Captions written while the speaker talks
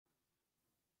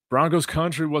Broncos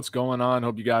country, what's going on?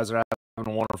 Hope you guys are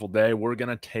having a wonderful day. We're going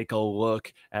to take a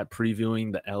look at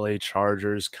previewing the LA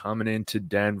Chargers coming into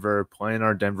Denver, playing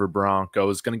our Denver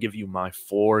Broncos. Going to give you my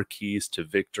 4 keys to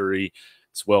victory,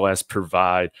 as well as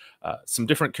provide some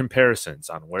different comparisons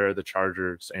on where the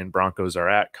Chargers and Broncos are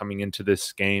at coming into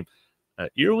this game.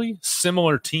 Eerily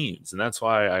similar teams, and that's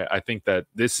why I think that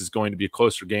this is going to be a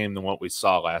closer game than what we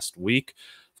saw last week.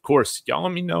 Of course, y'all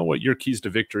let me know what your keys to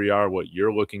victory are, what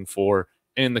you're looking for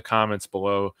in the comments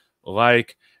below.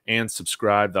 Like and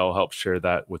subscribe. That'll help share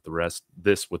that with the rest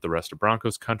of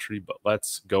Broncos country. But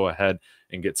let's go ahead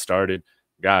and get started.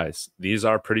 Guys, these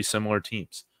are pretty similar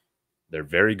teams. They're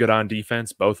very good on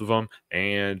defense, both of them,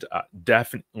 and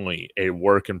definitely a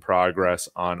work in progress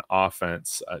on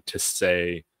offense, to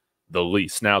say the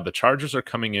least. Now, the Chargers are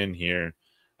coming in here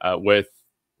with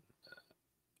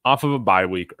off of a bye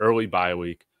week, early bye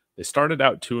week. They started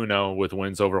out 2-0 with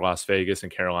wins over Las Vegas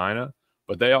and Carolina,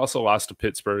 but they also lost to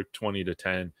Pittsburgh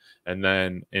 20-10. And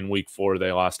then in week 4,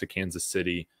 they lost to Kansas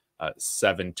City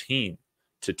 17-10.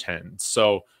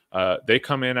 So they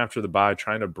come in after the bye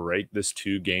trying to break this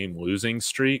 2-game losing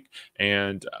streak.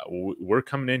 And we're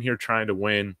coming in here trying to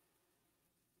win,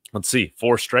 let's see,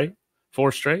 4 straight?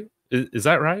 4 straight? Is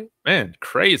that right? Man,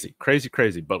 crazy.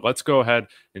 But let's go ahead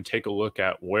and take a look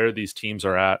at where these teams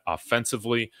are at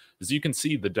offensively. As you can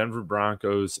see, the Denver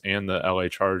Broncos and the LA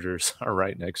Chargers are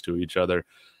right next to each other.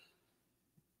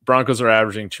 Broncos are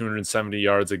averaging 270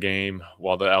 yards a game,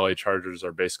 while the LA Chargers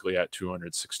are basically at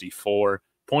 264.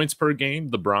 Points per game,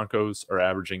 the Broncos are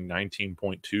averaging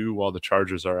 19.2, while the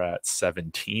Chargers are at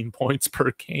 17 points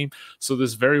per game. So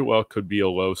this very well could be a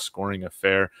low-scoring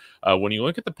affair. When you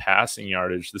look at the passing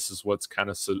yardage, this is what's kind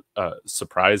of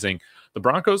surprising. The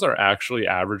Broncos are actually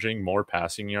averaging more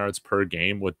passing yards per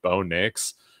game with Bo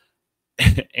Nix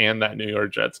and that New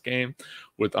York Jets game,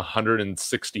 with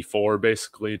 164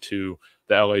 basically to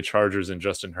the LA Chargers and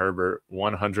Justin Herbert,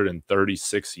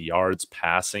 136 yards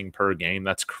passing per game.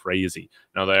 That's crazy.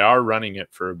 Now, they are running it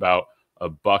for about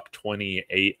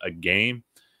 $128 a game,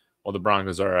 while the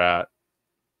Broncos are at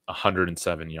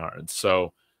 107 yards.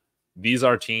 So these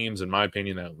are teams, in my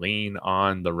opinion, that lean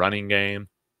on the running game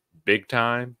big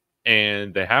time,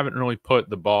 and they haven't really put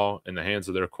the ball in the hands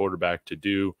of their quarterback to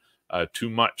do too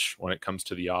much when it comes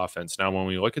to the offense. Now, when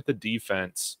we look at the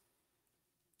defense,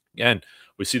 again,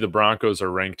 we see the Broncos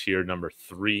are ranked here number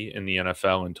 3 in the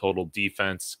NFL in total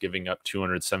defense, giving up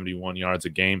 271 yards a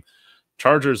game.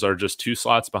 Chargers are just 2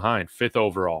 slots behind, 5th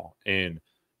overall in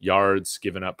yards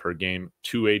given up per game,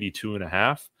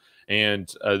 282.5.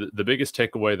 And the biggest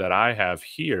takeaway that I have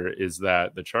here is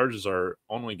that the Chargers are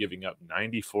only giving up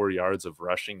 94 yards of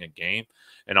rushing a game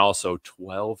and also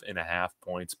 12.5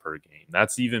 points per game.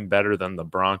 That's even better than the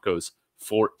Broncos'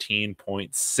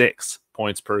 14.6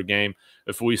 points per game.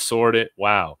 If we sort it,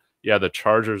 wow. Yeah, the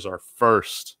Chargers are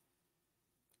first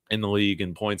in the league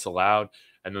in points allowed,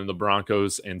 and then the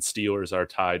Broncos and Steelers are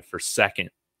tied for second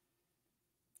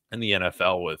in the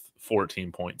NFL with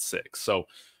 14.6. So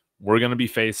we're going to be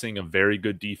facing a very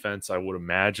good defense. I would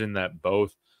imagine that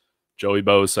both Joey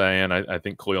Bosa and I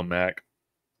think Khalil Mack,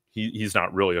 he's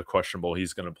not really a questionable.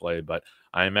 He's going to play, but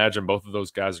I imagine both of those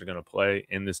guys are going to play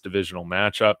in this divisional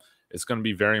matchup. It's going to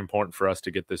be very important for us to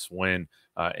get this win,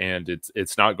 and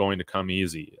it's not going to come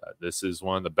easy. This is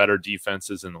one of the better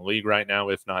defenses in the league right now,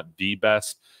 if not the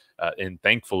best. And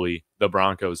thankfully, the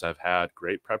Broncos have had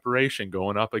great preparation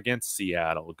going up against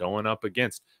Seattle, going up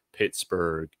against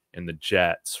Pittsburgh and the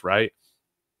Jets, right?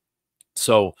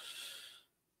 So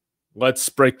let's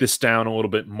break this down a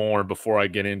little bit more before I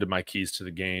get into my keys to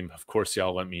the game. Of course,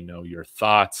 y'all let me know your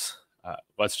thoughts.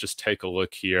 Let's just take a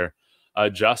look here.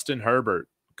 Justin Herbert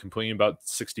completing about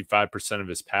 65% of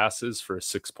his passes for a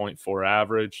 6.4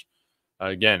 average.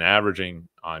 Again, averaging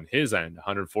on his end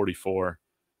 144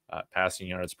 passing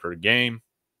yards per game.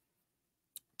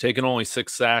 Taking only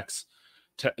 6 sacks.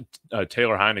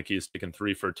 Taylor Heineke has taken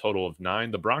 3 for a total of 9.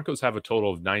 The Broncos have a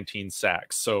total of 19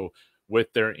 sacks. So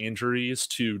with their injuries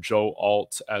to Joe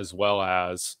Alt as well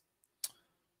as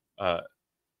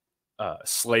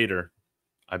Slater,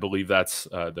 I believe that's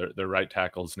their right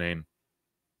tackle's name,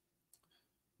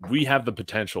 we have the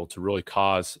potential to really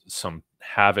cause some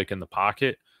havoc in the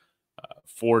pocket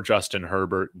for Justin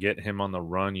Herbert, get him on the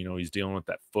run. You know, he's dealing with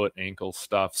that foot, ankle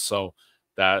stuff. So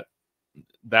that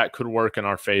could work in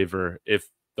our favor if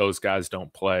those guys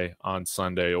don't play on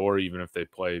Sunday, or even if they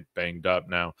play banged up.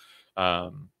 Now,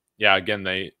 yeah, again,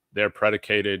 they're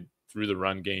predicated through the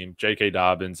run game. JK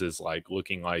Dobbins is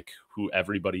looking like who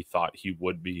everybody thought he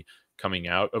would be coming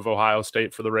out of Ohio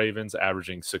State for the Ravens,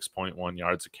 averaging 6.1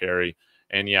 yards a carry.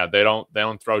 And yeah, they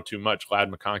don't throw too much.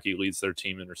 Ladd McConkey leads their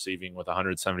team in receiving with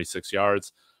 176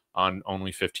 yards. on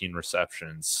only 15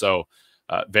 receptions. So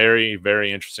very,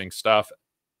 very interesting stuff.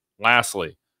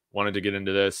 Lastly, wanted to get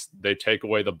into this. They take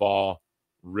away the ball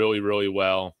really, really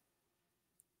well.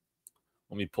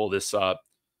 Let me pull this up.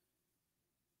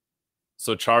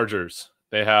 So Chargers,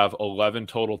 they have 11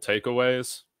 total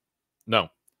takeaways. No,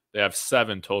 they have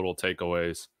 7 total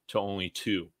takeaways to only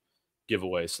 2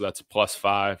 giveaways. So that's a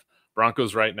 +5.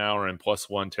 Broncos right now are in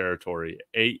 +1 territory.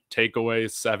 8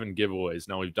 takeaways, 7 giveaways.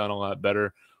 Now we've done a lot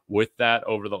better with that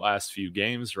over the last few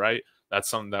games, right? That's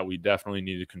something that we definitely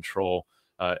need to control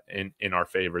in our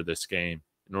favor this game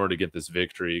in order to get this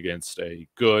victory against a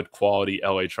good quality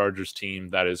LA Chargers team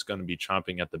that is going to be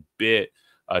chomping at the bit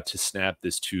to snap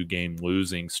this 2-game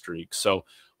losing streak. So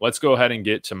let's go ahead and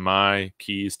get to my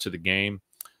keys to the game.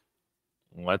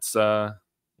 Let's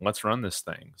run this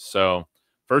thing. So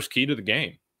first key to the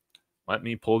game. Let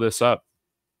me pull this up.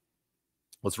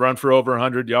 Let's run for over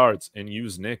 100 yards and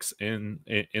use Knicks in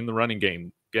the running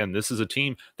game. Again, this is a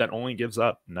team that only gives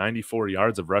up 94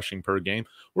 yards of rushing per game.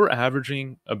 We're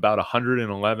averaging about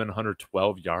 111,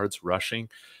 112 yards rushing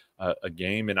a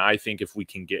game. And I think if we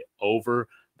can get over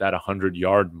that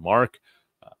 100-yard mark,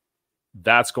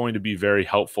 that's going to be very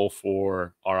helpful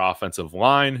for our offensive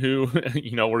line, who,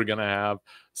 we're going to have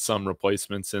some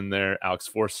replacements in there. Alex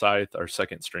Forsyth, our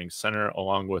second string center,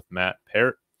 along with Matt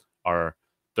Parrott, our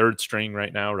third string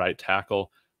right now, right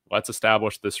tackle. Let's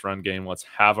establish this run game. Let's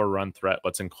have a run threat.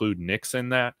 Let's include Knicks in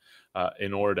that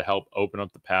in order to help open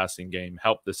up the passing game,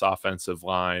 help this offensive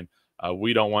line.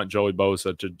 We don't want Joey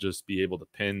Bosa to just be able to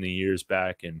pin the ears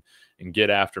back and get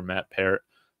after Matt Parrott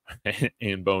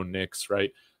and Bo Nix,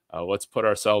 right? Let's put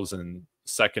ourselves in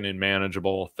second and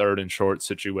manageable, third and short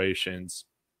situations.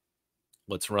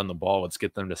 Let's run the ball. Let's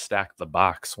get them to stack the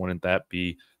box. Wouldn't that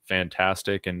be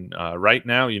fantastic? And right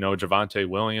now, Javonte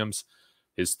Williams,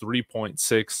 his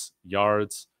 3.6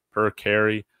 yards per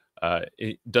carry,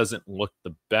 it doesn't look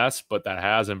the best, but that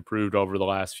has improved over the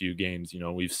last few games.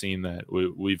 We've seen that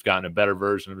we've gotten a better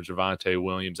version of Javonte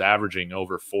Williams, averaging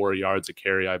over 4 yards a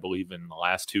carry, I believe, in the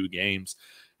last 2 games.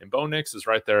 And Bo Nix is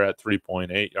right there at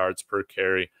 3.8 yards per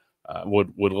carry.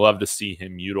 Would love to see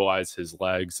him utilize his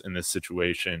legs in this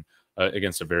situation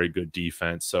against a very good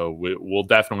defense. So we'll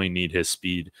definitely need his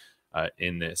speed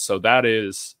in this. So that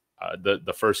is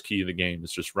the first key of the game,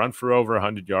 is just run for over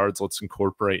 100 yards. Let's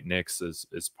incorporate Nix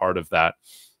as part of that.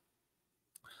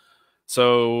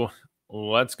 So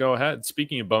let's go ahead.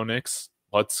 Speaking of Bo Nix,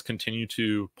 let's continue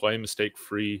to play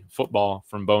mistake-free football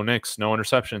from Bo Nix. No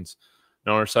interceptions.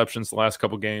 No interceptions the last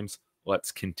couple games.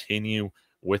 Let's continue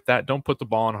with that. Don't put the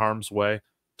ball in harm's way.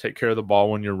 Take care of the ball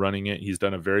when you're running it. He's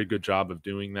done a very good job of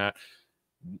doing that.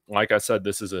 Like I said,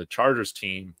 this is a Chargers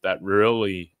team that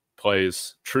really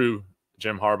plays true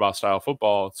Jim Harbaugh style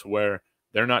football, to where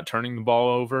they're not turning the ball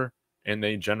over and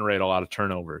they generate a lot of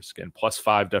turnovers. Again,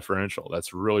 +5 differential.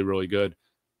 That's really, really good.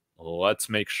 Let's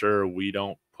make sure we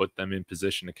don't put them in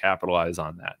position to capitalize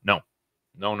on that. No.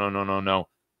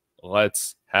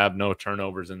 Let's have no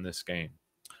turnovers in this game.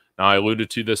 Now, I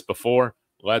alluded to this before.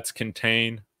 Let's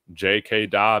contain JK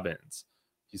Dobbins.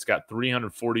 He's got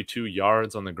 342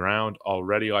 yards on the ground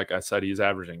already. Like I said, he's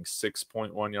averaging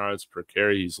 6.1 yards per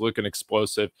carry. He's looking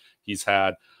explosive. He's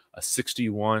had a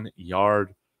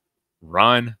 61-yard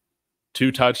run,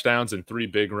 2 touchdowns, and 3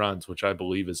 big runs, which I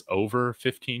believe is over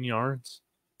 15 yards.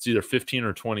 It's either 15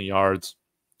 or 20 yards.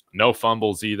 No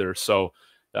fumbles either. So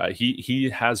he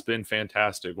has been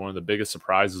fantastic. One of the biggest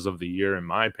surprises of the year, in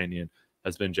my opinion,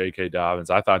 has been JK Dobbins.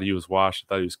 I thought he was washed. I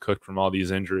thought he was cooked from all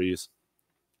these injuries,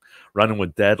 running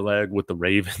with dead leg with the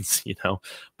Ravens,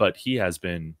 but he has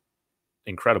been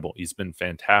incredible. He's been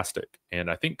fantastic. And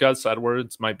I think Gus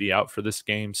Edwards might be out for this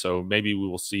game, so maybe we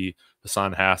will see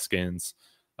Hassan Haskins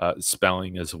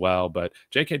spelling as well. But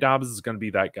J.K. Dobbins is going to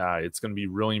be that guy. It's going to be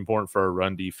really important for our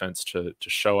run defense to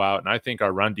show out. And I think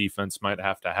our run defense might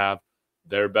have to have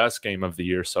their best game of the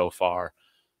year so far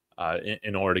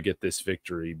in order to get this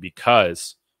victory,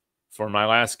 because for my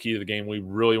last key of the game, we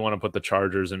really want to put the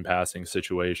Chargers in passing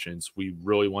situations. We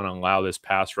really want to allow this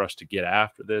pass rush to get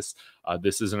after this.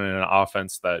 This isn't an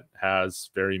offense that has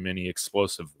very many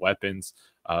explosive weapons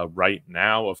right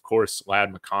now. Of course,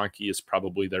 Ladd McConkey is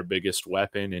probably their biggest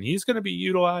weapon, and he's going to be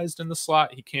utilized in the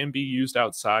slot. He can be used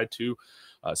outside too.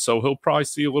 So he'll probably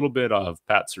see a little bit of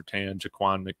Pat Surtain,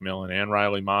 Jaquan McMillan, and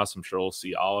Riley Moss. I'm sure we'll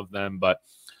see all of them, but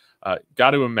got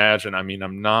to imagine,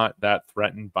 I'm not that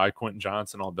threatened by Quentin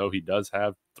Johnson, although he does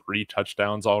have 3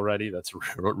 touchdowns already. That's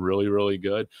really, really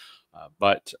good.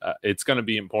 But it's going to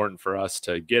be important for us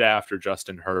to get after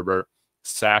Justin Herbert,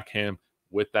 sack him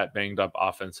with that banged up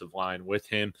offensive line with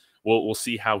him. We'll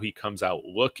see how he comes out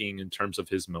looking in terms of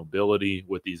his mobility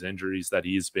with these injuries that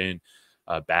he's been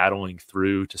battling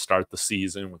through to start the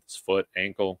season with his foot,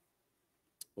 ankle,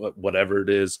 whatever it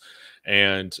is,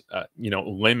 and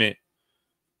limit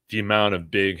the amount of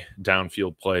big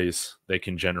downfield plays they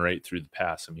can generate through the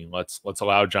pass. I mean, let's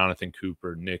allow Jonathan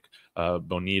Cooper, Nick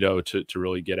Bonito to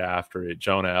really get after it.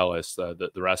 Jonah Ellis,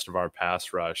 the rest of our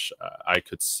pass rush. I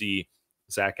could see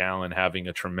Zach Allen having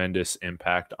a tremendous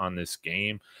impact on this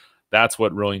game. That's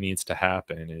what really needs to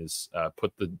happen is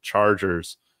put the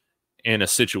Chargers in a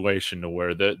situation to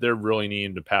where they're really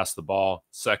needing to pass the ball,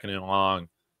 2nd and long,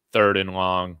 3rd and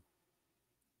long.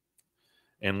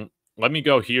 And let me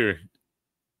go here.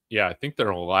 Yeah, I think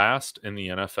they're last in the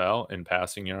NFL in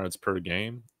passing yards per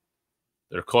game.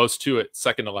 They're close to it,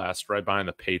 2nd to last, right behind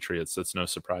the Patriots. That's no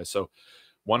surprise. So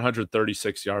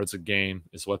 136 yards a game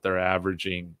is what they're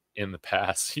averaging in the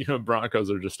pass.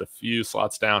 Broncos are just a few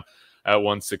slots down at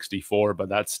 164, but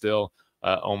that's still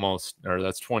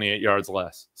that's 28 yards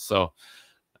less. So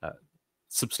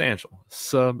substantial.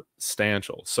 So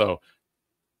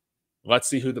let's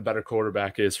see who the better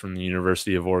quarterback is from the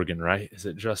University of Oregon, right? Is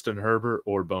it Justin Herbert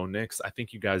or Bo Nix? I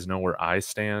think you guys know where I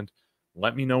stand.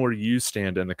 Let me know where you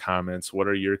stand in the comments. What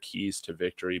are your keys to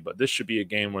victory? But this should be a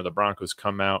game where the Broncos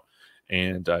come out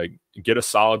and get a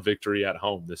solid victory at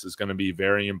home. This is going to be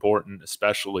very important,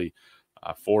 especially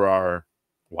for our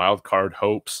wild card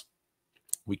hopes.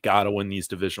 We got to win these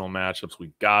divisional matchups.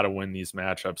 We got to win these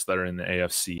matchups that are in the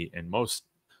AFC. And most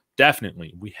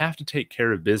definitely, we have to take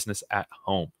care of business at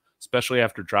home, especially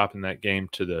after dropping that game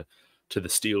to the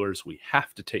Steelers. We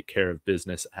have to take care of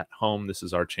business at home. This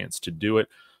is our chance to do it.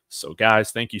 So,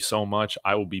 guys, thank you so much.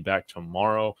 I will be back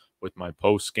tomorrow with my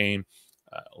post game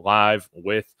live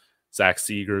with Zach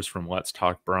Seegers from Let's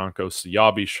Talk Broncos. So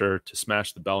y'all be sure to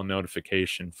smash the bell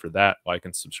notification for that, like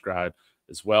and subscribe,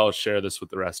 as well as share this with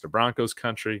the rest of Broncos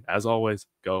country. As always,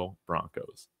 go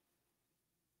Broncos.